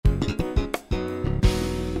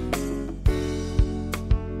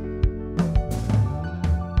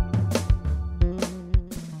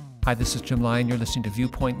Hi, this is Jim Lyon. You're listening to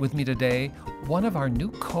Viewpoint. With me today, one of our new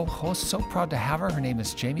co-hosts. So proud to have her. Her name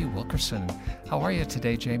is Jamie Wilkerson. How are you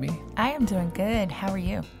today, Jamie? I am doing good. How are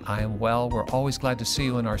you? I am well. We're always glad to see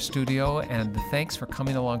you in our studio, and thanks for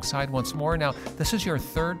coming alongside once more. Now, this is your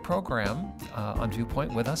third program on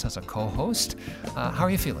Viewpoint with us as a co-host. How are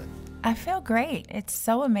you feeling? I feel great. It's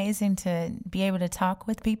so amazing to be able to talk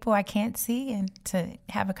with people I can't see and to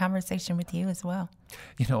have a conversation with you as well.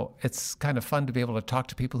 You know, it's kind of fun to be able to talk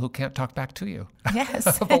to people who can't talk back to you.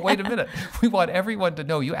 Yes. But wait a minute. We want everyone to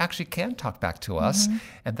know you actually can talk back to us. Mm-hmm.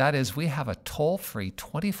 And that is, we have a toll-free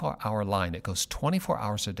 24-hour line. It goes 24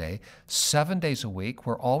 hours a day, 7 days a week.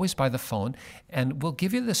 We're always by the phone. And we'll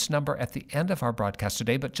give you this number at the end of our broadcast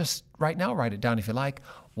today. But just right now, write it down if you like.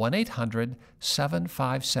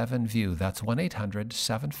 1-800-757-VIEW. That's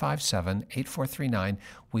 1-800-757-8439.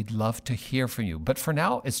 We'd love to hear from you. But for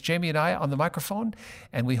now, it's Jamie and I on the microphone,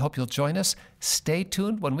 and we hope you'll join us. Stay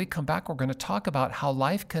tuned. When we come back, we're going to talk about how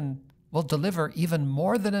life will deliver even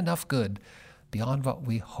more than enough good beyond what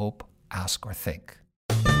we hope, ask, or think.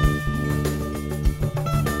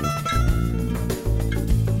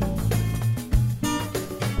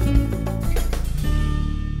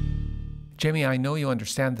 Jamie, I know you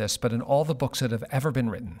understand this, but in all the books that have ever been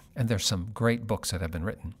written, and there's some great books that have been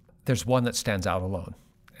written, there's one that stands out alone,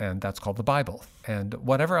 and that's called the Bible. And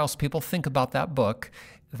whatever else people think about that book,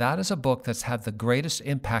 that is a book that's had the greatest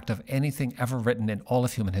impact of anything ever written in all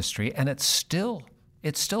of human history, and it still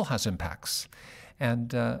has impacts.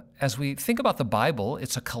 And as we think about the Bible,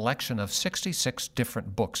 it's a collection of 66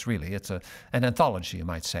 different books, really. It's an anthology, you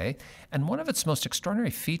might say. And one of its most extraordinary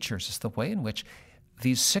features is the way in which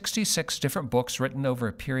these 66 different books written over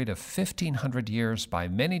a period of 1,500 years by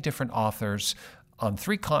many different authors on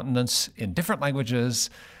 3 continents in different languages,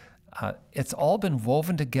 it's all been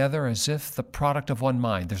woven together as if the product of one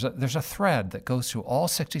mind. There's a thread that goes through all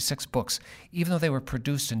 66 books, even though they were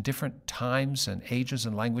produced in different times and ages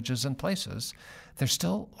and languages and places. There's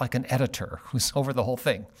still like an editor who's over the whole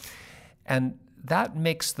thing. And that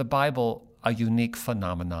makes the Bible a unique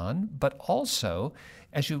phenomenon, but also,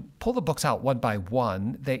 as you pull the books out one by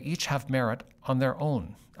one, they each have merit on their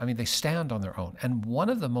own. I mean, they stand on their own. And one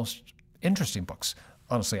of the most interesting books,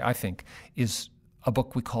 honestly, I think, is a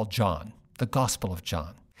book we call John, the Gospel of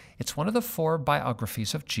John. It's one of the 4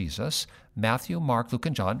 biographies of Jesus, Matthew, Mark, Luke,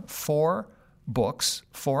 and John, 4 books,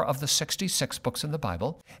 4 of the 66 books in the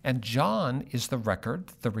Bible. And John is the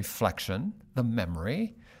record, the reflection, the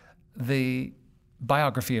memory, the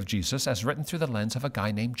biography of Jesus as written through the lens of a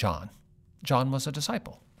guy named John. John was a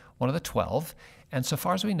disciple, one of the 12, and so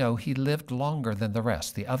far as we know, he lived longer than the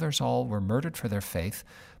rest. The others all were murdered for their faith,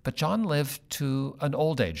 but John lived to an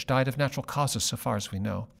old age, died of natural causes so far as we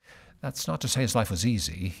know. That's not to say his life was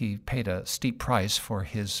easy. He paid a steep price for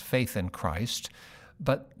his faith in Christ,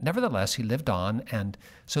 but nevertheless, he lived on, and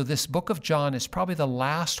so this book of John is probably the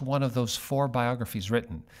last one of those 4 biographies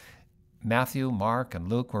written. Matthew, Mark, and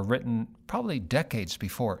Luke were written probably decades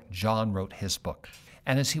before John wrote his book.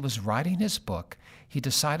 And as he was writing his book, he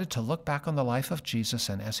decided to look back on the life of Jesus,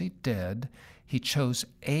 and as he did, he chose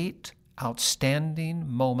 8 outstanding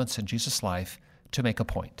moments in Jesus' life to make a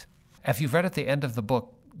point. If you've read at the end of the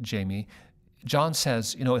book, Jamie, John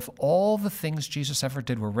says, you know, if all the things Jesus ever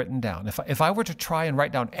did were written down, if I were to try and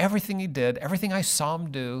write down everything he did, everything I saw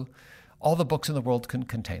him do, all the books in the world couldn't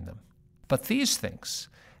contain them. But these things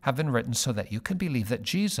have been written so that you can believe that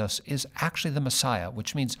Jesus is actually the Messiah,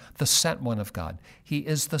 which means the sent one of God. He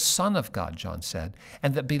is the Son of God, John said,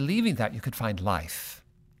 and that believing that you could find life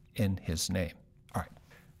in his name. All right,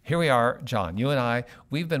 here we are, John. You and I,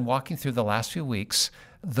 we've been walking through the last few weeks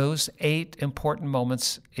those 8 important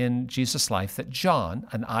moments in Jesus' life that John,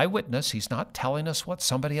 an eyewitness, he's not telling us what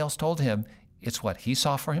somebody else told him, it's what he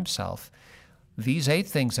saw for himself. These 8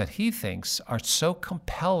 things that he thinks are so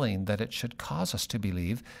compelling that it should cause us to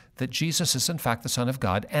believe that Jesus is in fact the Son of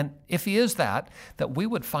God, and if he is that we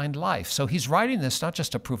would find life. So he's writing this not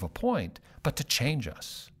just to prove a point, but to change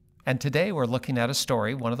us. And today we're looking at a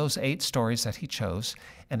story, one of those 8 stories that he chose,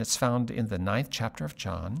 and it's found in the 9th chapter of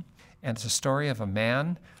John, and it's a story of a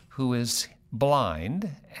man who is blind,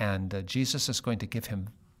 and Jesus is going to give him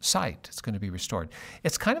sight. It's going to be restored.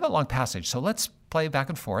 It's kind of a long passage, so let's play back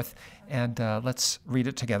and forth, and let's read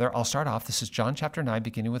it together. I'll start off. This is John chapter 9,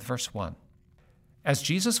 beginning with verse 1. As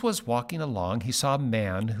Jesus was walking along, he saw a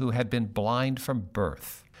man who had been blind from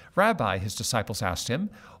birth. Rabbi, his disciples asked him,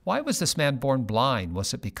 why was this man born blind?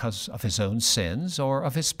 Was it because of his own sins or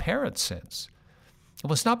of his parents' sins? It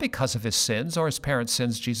was not because of his sins or his parents'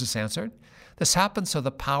 sins, Jesus answered. This happened so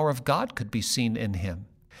the power of God could be seen in him.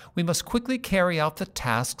 We must quickly carry out the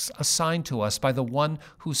tasks assigned to us by the one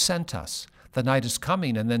who sent us. The night is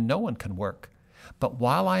coming, and then no one can work. But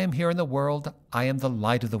while I am here in the world, I am the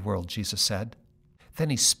light of the world," Jesus said. Then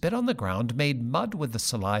he spit on the ground, made mud with the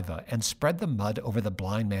saliva, and spread the mud over the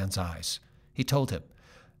blind man's eyes. He told him,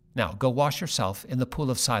 "Now go wash yourself in the pool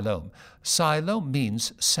of Siloam." Siloam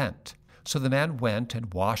means sent. So the man went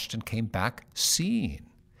and washed and came back seeing.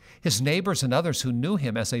 His neighbors and others who knew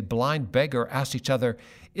him as a blind beggar asked each other,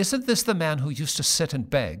 "Isn't this the man who used to sit and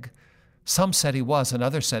beg?" Some said he was, and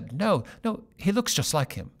others said, No, he looks just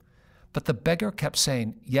like him." But the beggar kept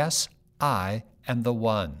saying, "Yes, I am the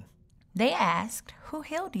one." They asked, "Who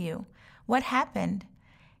healed you? What happened?"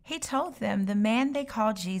 He told them, "The man they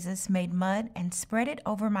called Jesus made mud and spread it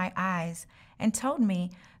over my eyes and told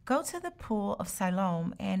me, 'Go to the pool of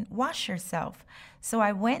Siloam and wash yourself.' So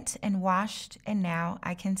I went and washed, and now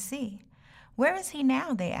I can see." "Where is he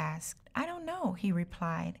now?" they asked. "I don't know," he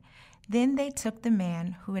replied. Then they took the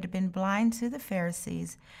man who had been blind to the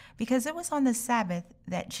Pharisees, because it was on the Sabbath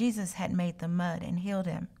that Jesus had made the mud and healed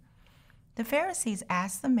him. The Pharisees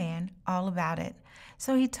asked the man all about it.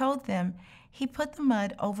 So he told them, "He put the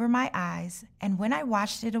mud over my eyes, and when I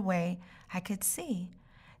washed it away, I could see."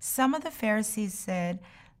 Some of the Pharisees said,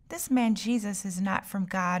 "This man Jesus is not from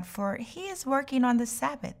God, for he is working on the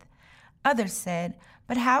Sabbath." Others said,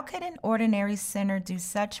 "But how could an ordinary sinner do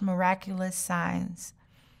such miraculous signs?"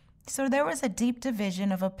 So there was a deep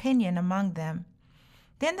division of opinion among them.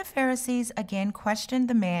 Then the Pharisees again questioned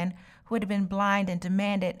the man who had been blind and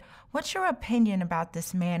demanded, "What's your opinion about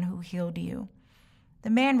this man who healed you?"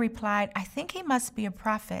 The man replied, "I think he must be a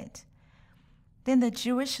prophet." Then the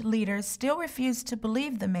Jewish leaders still refused to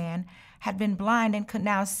believe the man had been blind and could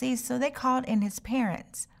now see, so they called in his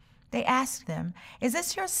parents. They asked them, "Is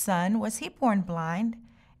this your son? Was he born blind?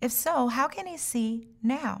 If so, how can he see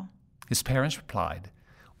now?" His parents replied,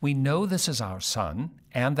 "We know this is our son,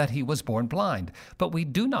 and that he was born blind, but we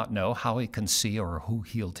do not know how he can see or who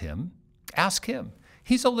healed him. Ask him.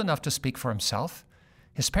 He's old enough to speak for himself."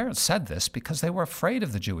 His parents said this because they were afraid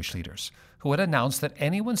of the Jewish leaders, who had announced that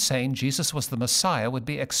anyone saying Jesus was the Messiah would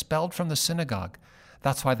be expelled from the synagogue.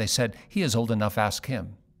 That's why they said, "He is old enough, ask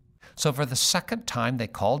him." So for the second time they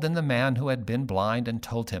called in the man who had been blind and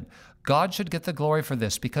told him, "God should get the glory for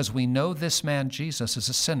this, because we know this man Jesus is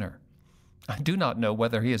a sinner." "I do not know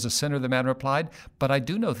whether he is a sinner," the man replied, "but I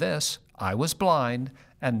do know this, I was blind,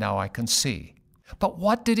 and now I can see." "But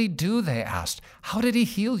what did he do?" they asked. "How did he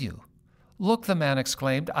heal you?" "Look," the man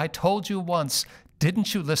exclaimed, "I told you once.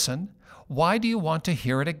 Didn't you listen? Why do you want to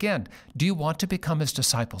hear it again? Do you want to become his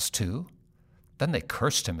disciples too?" Then they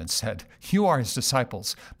cursed him and said, "You are his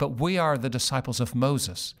disciples, but we are the disciples of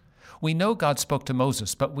Moses. We know God spoke to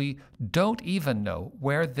Moses, but we don't even know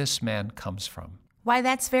where this man comes from." "Why,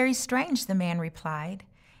 that's very strange," the man replied.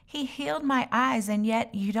 "He healed my eyes, and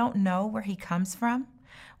yet you don't know where he comes from?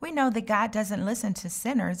 We know that God doesn't listen to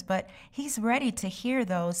sinners, but he's ready to hear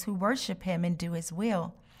those who worship him and do his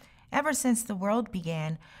will. Ever since the world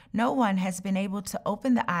began, no one has been able to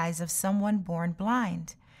open the eyes of someone born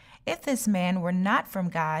blind. If this man were not from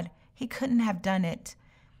God, he couldn't have done it."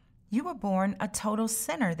 "You were born a total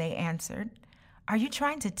sinner," they answered. "Are you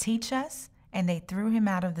trying to teach us?" And they threw him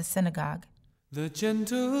out of the synagogue. The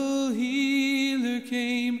gentle healer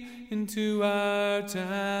came into our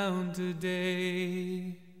town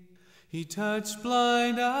today. He touched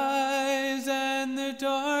blind eyes and their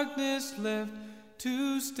darkness left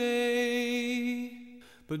to stay.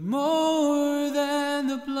 But more than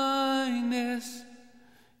the blindness,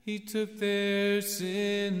 he took their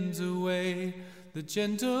sins away. The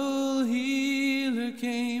gentle healer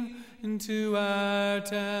came into our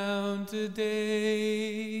town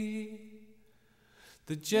today.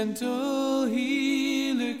 The gentle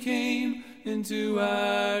healer came into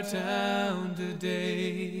our town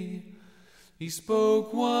today. He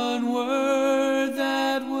spoke one word,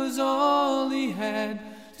 that was all he had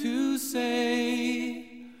to say.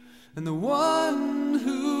 And the one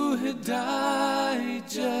who had died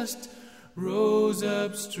just rose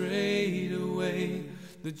up straight away.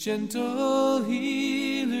 The gentle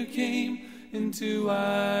healer came into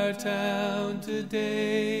our town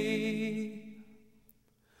today.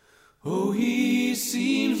 Oh, he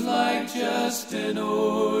seems like just an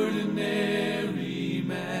ordinary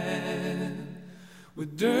man,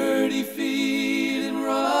 with dirty feet and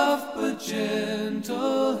rough but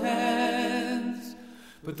gentle hands.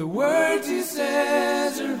 But the words he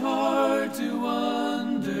says are hard to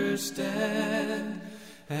understand,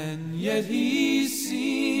 and yet he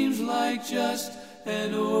seems like just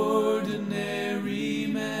an ordinary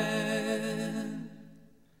man.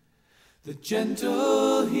 The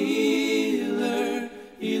gentle healer,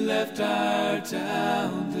 he left our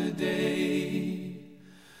town today.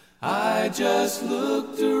 I just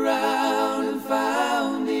looked around and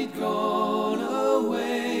found he'd gone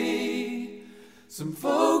away. Some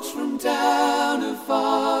folks from town have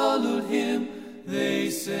followed him.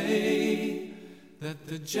 They say that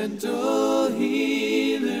the gentle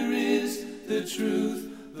healer is the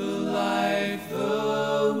truth, the life,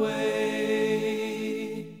 the way.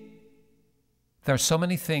 There are so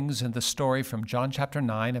many things in the story from John chapter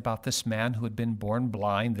 9 about this man who had been born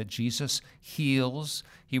blind that Jesus heals,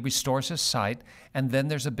 he restores his sight, and then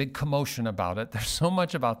there's a big commotion about it. There's so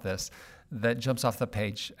much about this that jumps off the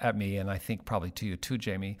page at me, and I think probably to you too,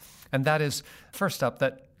 Jamie. And that is, first up,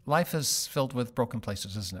 that life is filled with broken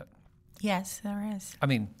places, isn't it? Yes, there is. I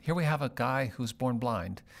mean, here we have a guy who's born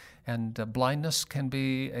blind, and blindness can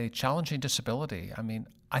be a challenging disability. I mean,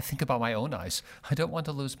 I think about my own eyes. I don't want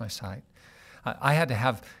to lose my sight. I had to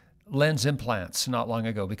have lens implants not long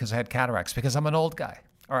ago because I had cataracts, because I'm an old guy.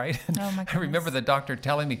 All right. Oh my I remember the doctor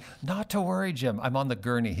telling me, not to worry, Jim. I'm on the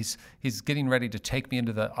gurney. He's getting ready to take me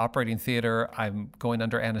into the operating theater. I'm going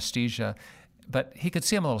under anesthesia. But he could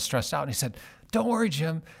see I'm a little stressed out. And he said, don't worry,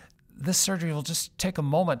 Jim. This surgery will just take a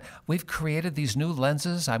moment. We've created these new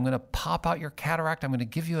lenses. I'm going to pop out your cataract. I'm going to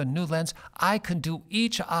give you a new lens. I can do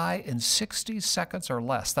each eye in 60 seconds or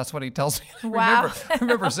less. That's what he tells me. Wow. I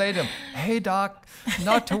remember saying to him, hey, doc,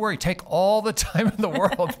 not to worry. Take all the time in the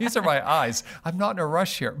world. These are my eyes. I'm not in a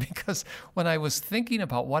rush here. Because when I was thinking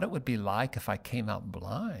about what it would be like if I came out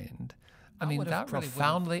blind, I mean, that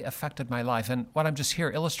profoundly affected my life. And what I'm just here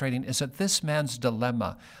illustrating is that this man's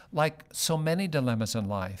dilemma, like so many dilemmas in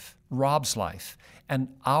life, robs life. And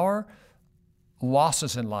our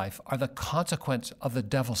losses in life are the consequence of the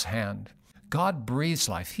devil's hand. God breathes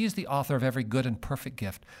life. He's the author of every good and perfect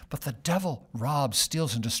gift. But the devil robs,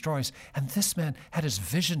 steals, and destroys. And this man had his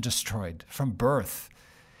vision destroyed from birth.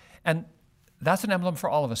 And that's an emblem for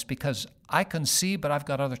all of us, because I can see, but I've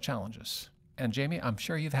got other challenges. And Jamie, I'm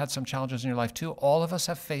sure you've had some challenges in your life too. All of us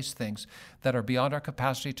have faced things that are beyond our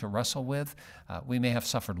capacity to wrestle with. We may have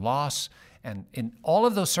suffered loss. And in all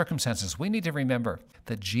of those circumstances, we need to remember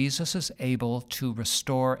that Jesus is able to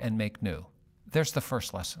restore and make new. There's the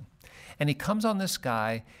first lesson. And he comes on this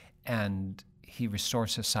guy and he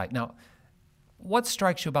restores his sight. Now, what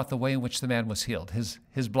strikes you about the way in which the man was healed?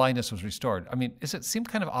 His blindness was restored. I mean, does it seem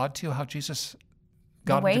kind of odd to you how Jesus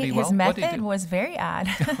got him to be well? His method was very odd.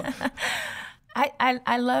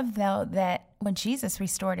 I love, though, that when Jesus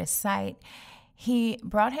restored his sight, he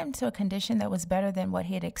brought him to a condition that was better than what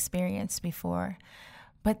he had experienced before.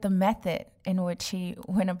 But the method in which he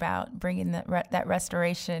went about bringing that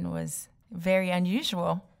restoration was very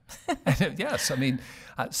unusual. Yes, I mean,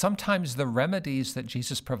 sometimes the remedies that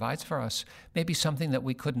Jesus provides for us may be something that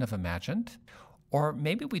we couldn't have imagined, or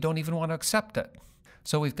maybe we don't even want to accept it.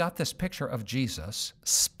 So we've got this picture of Jesus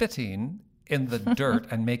spitting in the dirt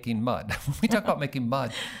and making mud. When we talk about making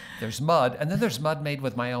mud, there's mud, and then there's mud made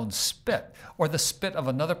with my own spit, or the spit of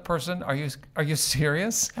another person. Are you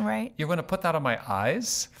serious? Right. You're going to put that on my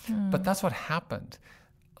eyes? But that's what happened.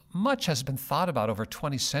 Much has been thought about over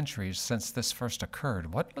 20 centuries since this first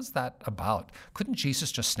occurred. What was that about? Couldn't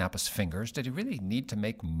Jesus just snap his fingers? Did he really need to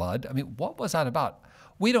make mud? I mean, what was that about?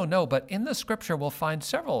 We don't know, but in the scripture we'll find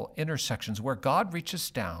several intersections where God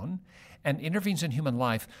reaches down and intervenes in human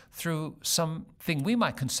life through something we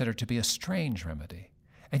might consider to be a strange remedy.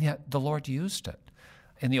 And yet the Lord used it.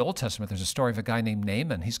 In the Old Testament, there's a story of a guy named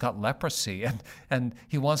Naaman. He's got leprosy, and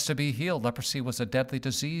he wants to be healed. Leprosy was a deadly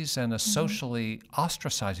disease and a socially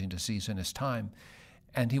ostracizing disease in his time.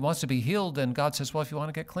 And he wants to be healed, and God says, well, if you want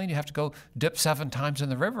to get clean, you have to go dip 7 times in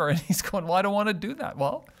the river. And he's going, well, I don't want to do that.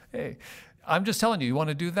 Well, hey, I'm just telling you, you want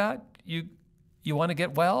to do that? You want to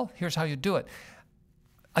get well? Here's how you do it.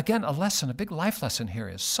 Again, a lesson, a big life lesson here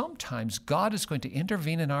is sometimes God is going to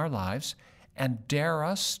intervene in our lives and dare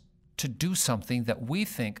us to do something that we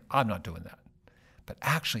think, I'm not doing that. But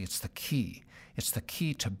actually, it's the key. It's the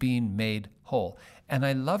key to being made whole. And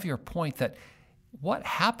I love your point that what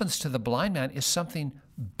happens to the blind man is something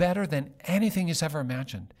better than anything he's ever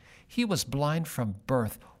imagined. He was blind from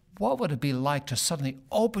birth. What would it be like to suddenly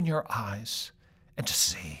open your eyes and to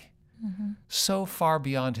see? So far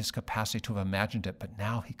beyond his capacity to have imagined it, but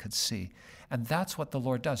now he could see. And that's what the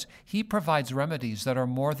Lord does. He provides remedies that are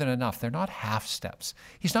more than enough. They're not half steps.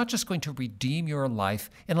 He's not just going to redeem your life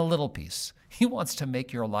in a little piece. He wants to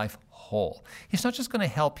make your life whole. He's not just going to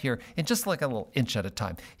help here in just like a little inch at a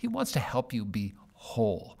time. He wants to help you be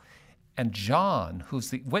whole. And John, who's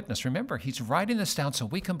the witness, remember, he's writing this down so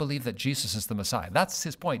we can believe that Jesus is the Messiah. That's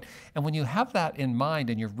his point. And when you have that in mind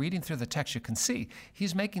and you're reading through the text, you can see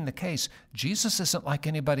he's making the case, Jesus isn't like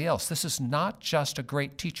anybody else. This is not just a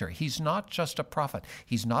great teacher. He's not just a prophet.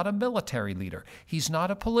 He's not a military leader. He's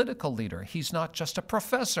not a political leader. He's not just a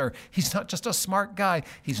professor. He's not just a smart guy.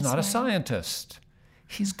 He's not a scientist.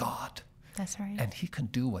 He's God. That's right. And he can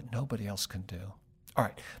do what nobody else can do. All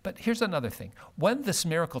right, but here's another thing. When this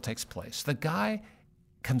miracle takes place, the guy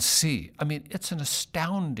can see. I mean, it's an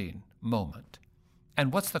astounding moment.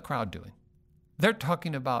 And what's the crowd doing? They're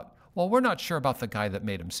talking about, well, we're not sure about the guy that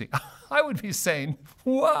made him see. I would be saying,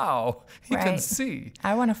 wow, he can see.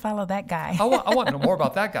 I want to follow that guy. I want to know more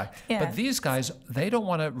about that guy. Yeah. But these guys, they don't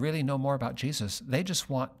want to really know more about Jesus. They just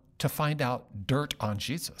want to find out dirt on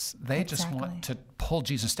Jesus. They just want to pull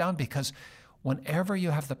Jesus down, because whenever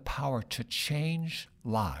you have the power to change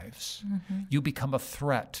lives, you become a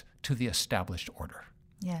threat to the established order.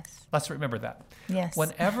 Yes. Let's remember that. Yes.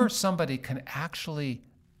 Whenever somebody can actually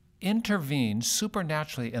intervene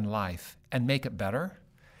supernaturally in life and make it better,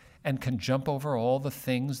 and can jump over all the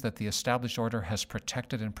things that the established order has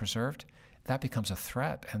protected and preserved, that becomes a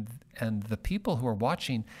threat. And the people who are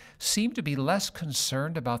watching seem to be less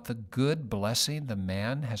concerned about the good blessing the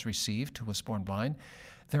man has received who was born blind.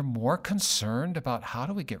 They're more concerned about, how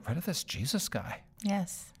do we get rid of this Jesus guy?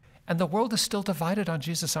 Yes. And the world is still divided on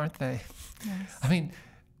Jesus, aren't they? Yes. I mean,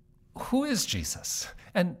 who is Jesus?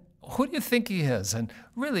 And who do you think he is? And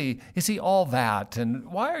really, is he all that?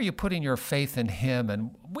 And why are you putting your faith in him?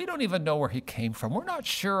 And we don't even know where he came from. We're not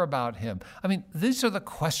sure about him. I mean, these are the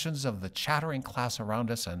questions of the chattering class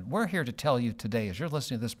around us. And we're here to tell you today, as you're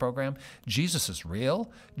listening to this program, Jesus is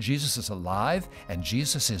real, Jesus is alive, and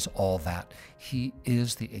Jesus is all that. He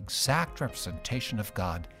is the exact representation of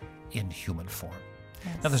God in human form.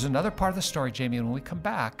 Yes. Now, there's another part of the story, Jamie, and when we come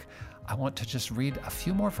back, I want to just read a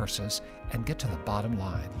few more verses and get to the bottom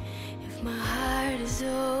line. If my heart is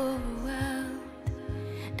overwhelmed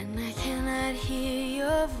and I cannot hear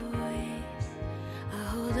your voice, I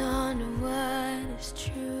hold on to what is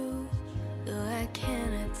true, though I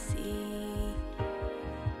cannot see.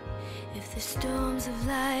 If the storms of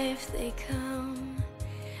life they come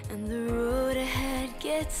and the road ahead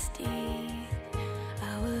gets steep,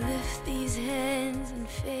 I will lift these hands in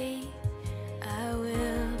faith. I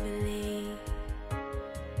will believe.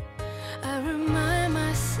 I remind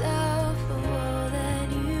myself of all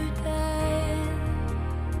that you've done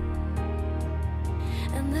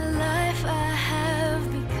and the life I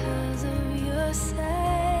have because of your son.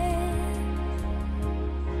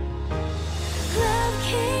 Love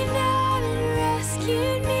came down and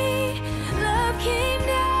rescued me. Love came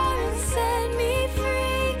down and set me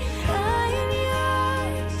free. I am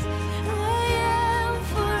yours. I am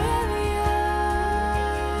forever yours.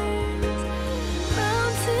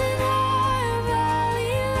 Mountain high,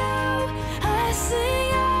 valley low, I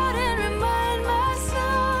sing out and remind my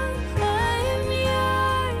soul, I am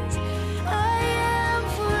yours. I am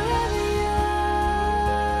forever yours.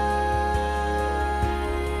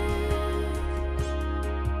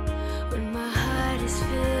 When my heart is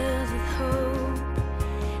filled with hope,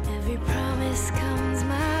 every promise comes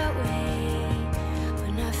my way.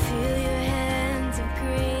 When I feel your hands of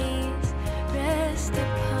grace rest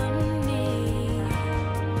upon me,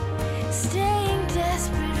 staying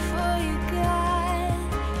desperate for you,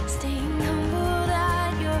 God, staying humbled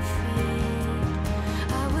at your feet,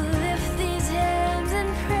 I will lift these hands and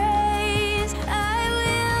praise. I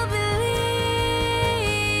will believe.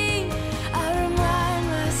 I remind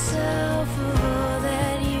myself of all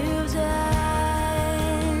that you've done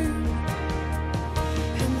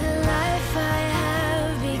and the life I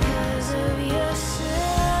have because of your son.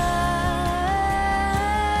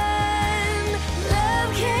 Love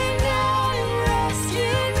came down and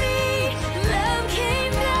rescued me. Love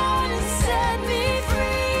came down and set me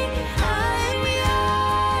free. I am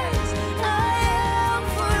yours. I am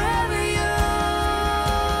forever yours.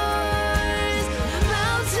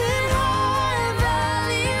 Mountain high,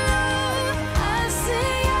 valley low, I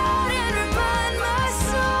sing out and remind my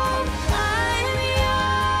soul, I am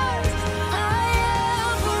yours. I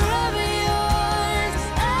am forever yours.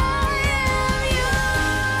 I am yours.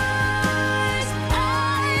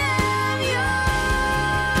 I am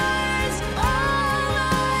yours. All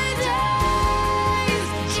my days,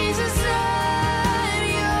 Jesus, I'm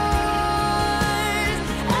yours.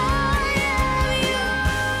 I am yours.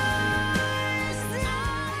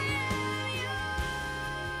 I am yours.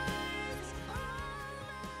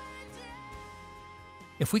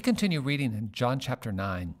 If we continue reading in John chapter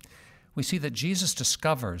 9, we see that Jesus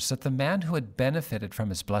discovers that the man who had benefited from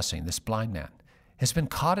his blessing, this blind man, has been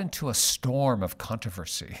caught into a storm of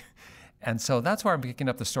controversy. And so that's where I'm picking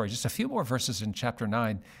up the story. Just a few more verses in chapter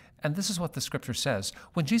 9. And this is what the scripture says.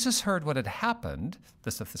 When Jesus heard what had happened,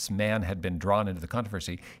 that this man had been drawn into the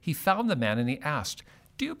controversy, he found the man and he asked,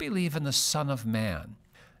 "Do you believe in the Son of Man?"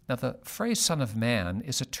 Now, the phrase Son of Man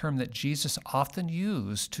is a term that Jesus often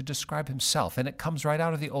used to describe himself, and it comes right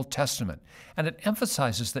out of the Old Testament. And it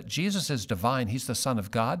emphasizes that Jesus is divine. He's the Son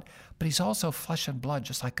of God, but he's also flesh and blood,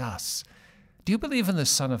 just like us. Do you believe in the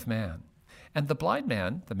Son of Man? And the blind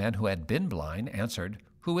man, the man who had been blind, answered,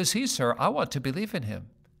 "Who is he, sir? I want to believe in him."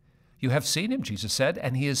 "You have seen him," Jesus said,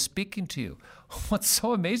 "and he is speaking to you." What's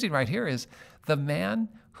so amazing right here is the man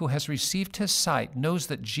who has received his sight knows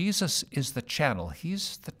that Jesus is the channel.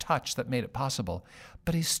 He's the touch that made it possible,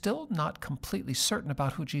 but he's still not completely certain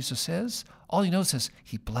about who Jesus is. All he knows is,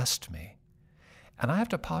 he blessed me. And I have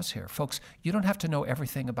to pause here. Folks, you don't have to know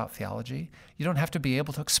everything about theology. You don't have to be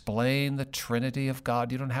able to explain the Trinity of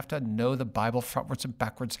God. You don't have to know the Bible frontwards and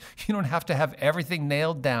backwards. You don't have to have everything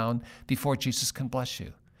nailed down before Jesus can bless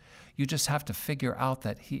you. You just have to figure out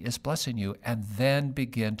that he is blessing you and then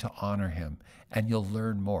begin to honor him, and you'll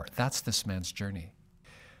learn more. That's this man's journey.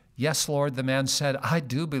 "Yes, Lord," the man said, "I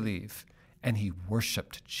do believe." And he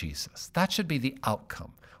worshiped Jesus. That should be the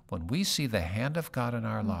outcome. When we see the hand of God in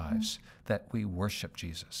our lives, that we worship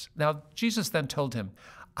Jesus. Now, Jesus then told him,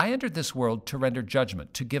 "I entered this world to render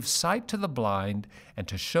judgment, to give sight to the blind, and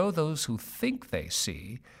to show those who think they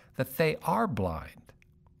see that they are blind."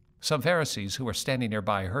 Some Pharisees who were standing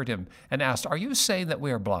nearby heard him and asked, "Are you saying that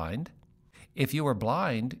we are blind?" "If you were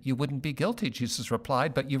blind, you wouldn't be guilty," Jesus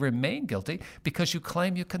replied, "but you remain guilty because you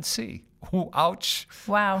claim you can see." Ooh, ouch.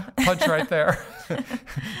 Wow. Punch right there.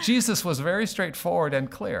 Jesus was very straightforward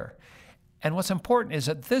and clear. And what's important is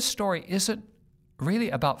that this story isn't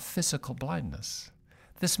really about physical blindness.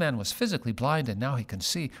 This man was physically blind and now he can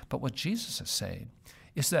see. But what Jesus is saying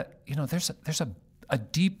is that, there's a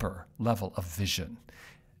deeper level of vision.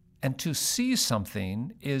 And to see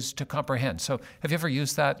something is to comprehend. So have you ever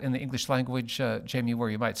used that in the English language, Jamie,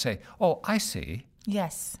 where you might say, "Oh, I see"?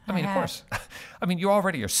 Yes. I mean, of course. I mean, you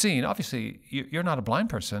already are seeing. Obviously, you're not a blind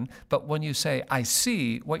person. But when you say, "I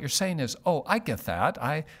see," what you're saying is, "Oh, I get that.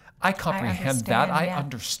 I comprehend that. I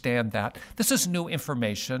understand that. This is new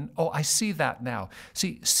information. Oh, I see that now."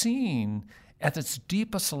 See, seeing at its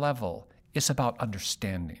deepest level is about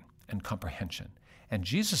understanding and comprehension. And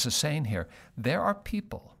Jesus is saying here, there are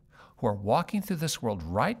people who are walking through this world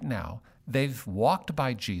right now. They've walked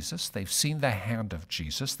by Jesus. They've seen the hand of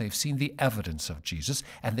Jesus. They've seen the evidence of Jesus,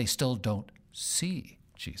 and they still don't see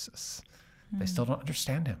Jesus. They still don't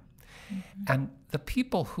understand him. And the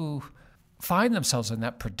people who find themselves in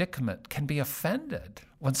that predicament can be offended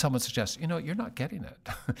when someone suggests, "You're not getting it.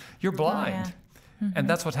 You're blind." Yeah. And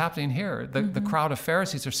that's what's happening here. The crowd of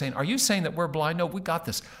Pharisees are saying, "Are you saying that we're blind?" "No, we got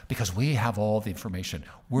this because we have all the information.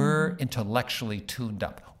 We're intellectually tuned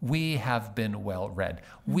up. We have been well read.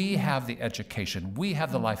 We have the education. We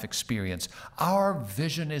have the life experience. Our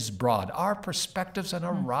vision is broad. Our perspectives and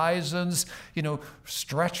horizons,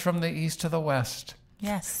 stretch from the east to the west."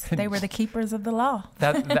 Yes, they were the keepers of the law.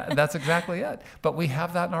 That's exactly it. But we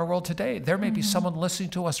have that in our world today. There may be someone listening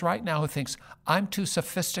to us right now who thinks, "I'm too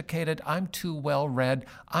sophisticated, I'm too well-read,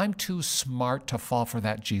 I'm too smart to fall for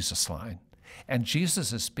that Jesus line." And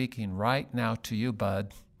Jesus is speaking right now to you,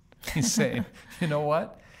 bud. He's saying, "You know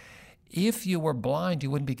what? If you were blind, you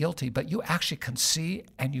wouldn't be guilty, but you actually can see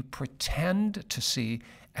and you pretend to see,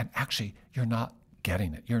 and actually you're not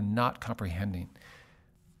getting it. You're not comprehending."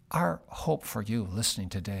 Our hope for you listening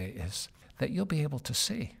today is that you'll be able to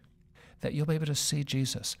see, that you'll be able to see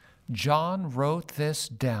Jesus. John wrote this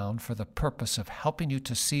down for the purpose of helping you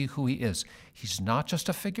to see who he is. He's not just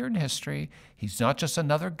a figure in history. He's not just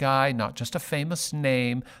another guy, not just a famous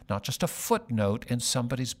name, not just a footnote in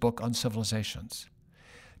somebody's book on civilizations.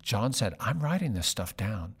 John said, "I'm writing this stuff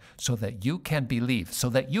down so that you can believe, so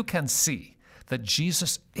that you can see that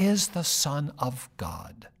Jesus is the Son of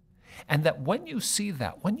God. And that when you see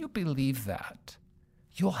that, when you believe that,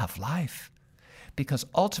 you'll have life. Because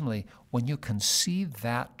ultimately, when you can see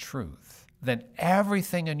that truth, then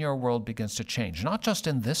everything in your world begins to change, not just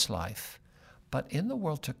in this life, but in the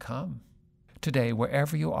world to come." Today,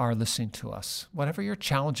 wherever you are listening to us, whatever your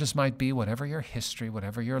challenges might be, whatever your history,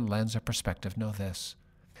 whatever your lens or perspective, know this: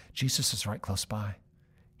 Jesus is right close by.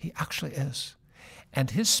 He actually is.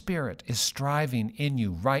 And his Spirit is striving in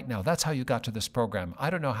you right now. That's how you got to this program. I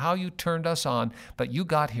don't know how you turned us on, but you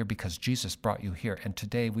got here because Jesus brought you here. And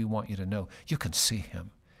today we want you to know you can see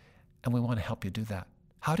him. And we want to help you do that.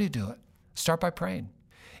 How do you do it? Start by praying.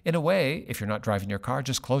 In a way, if you're not driving your car,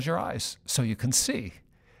 just close your eyes so you can see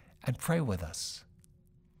and pray with us.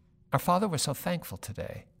 Our Father, we're so thankful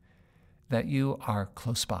today that you are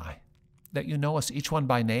close by, that you know us each one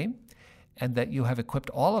by name, and that you have equipped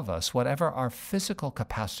all of us, whatever our physical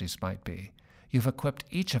capacities might be. You've equipped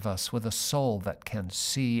each of us with a soul that can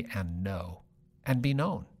see and know and be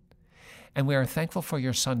known. And we are thankful for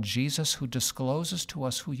your Son, Jesus, who discloses to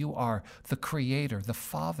us who you are, the Creator, the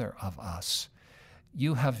Father of us.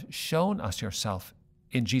 You have shown us yourself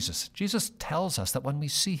in Jesus. Jesus tells us that when we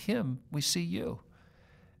see him, we see you.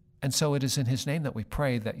 And so it is in his name that we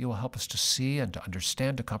pray that you will help us to see and to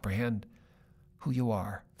understand, to comprehend who you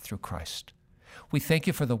are through Christ. We thank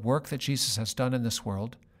you for the work that Jesus has done in this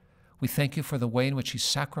world. We thank you for the way in which he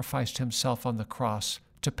sacrificed himself on the cross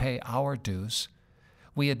to pay our dues.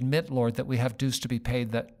 We admit, Lord, that we have dues to be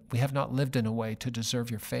paid, that we have not lived in a way to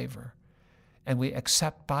deserve your favor. And we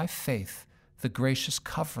accept by faith the gracious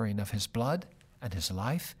covering of his blood and his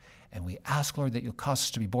life. And we ask, Lord, that you'll cause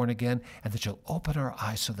us to be born again and that you'll open our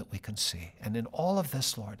eyes so that we can see. And in all of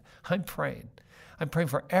this, Lord, I'm praying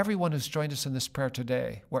for everyone who's joined us in this prayer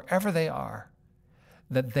today, wherever they are,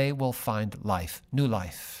 that they will find life, new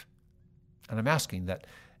life. And I'm asking that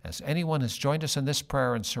as anyone has joined us in this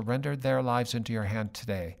prayer and surrendered their lives into your hand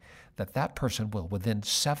today, that that person will, within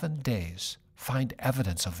 7 days, find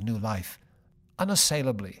evidence of new life,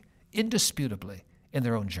 unassailably, indisputably, in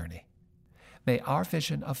their own journey. May our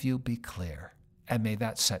vision of you be clear, and may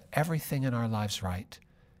that set everything in our lives right.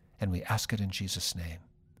 And we ask it in Jesus' name.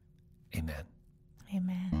 Amen.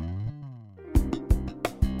 Amen.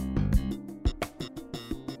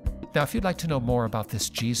 Now, if you'd like to know more about this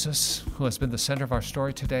Jesus who has been the center of our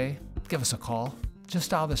story today, give us a call.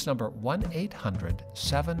 Just dial this number,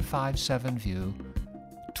 1-800-757-VIEW,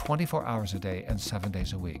 24 hours a day and 7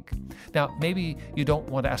 days a week. Now, maybe you don't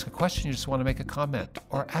want to ask a question, you just want to make a comment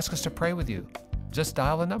or ask us to pray with you. Just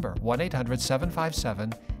dial the number,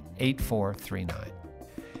 1-800-757-8439.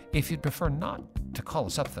 If you'd prefer not to call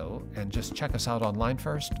us up, though, and just check us out online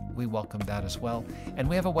first, we welcome that as well. And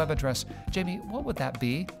we have a web address. Jamie, what would that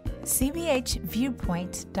be?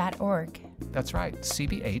 cbhviewpoint.org. That's right,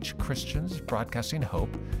 CBH, Christians Broadcasting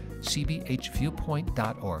Hope,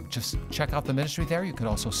 cbhviewpoint.org. Just check out the ministry there. You could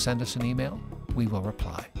also send us an email. We will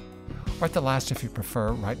reply. Or at the last, if you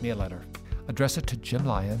prefer, write me a letter. Address it to Jim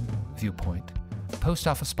Lyon, Viewpoint, Post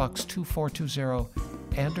Office Box 2420,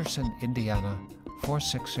 Anderson, Indiana,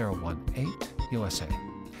 46018, USA.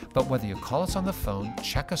 But whether you call us on the phone,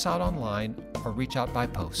 check us out online, or reach out by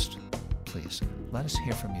post, please let us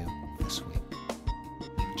hear from you this week.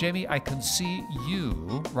 Jamie, I can see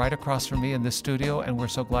you right across from me in this studio, and we're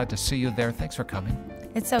so glad to see you there. Thanks for coming.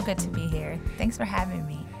 It's so good to be here. Thanks for having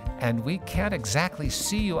me. And we can't exactly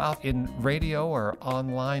see you out in radio or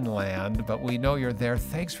online land, but we know you're there.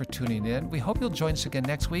 Thanks for tuning in. We hope you'll join us again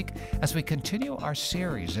next week as we continue our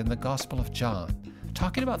series in the Gospel of John,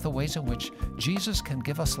 talking about the ways in which Jesus can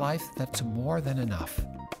give us life that's more than enough.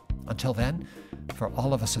 Until then, for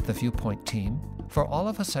all of us at the Viewpoint team, for all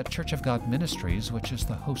of us at Church of God Ministries, which is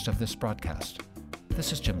the host of this broadcast,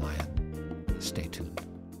 this is Jim Lyon. Stay tuned.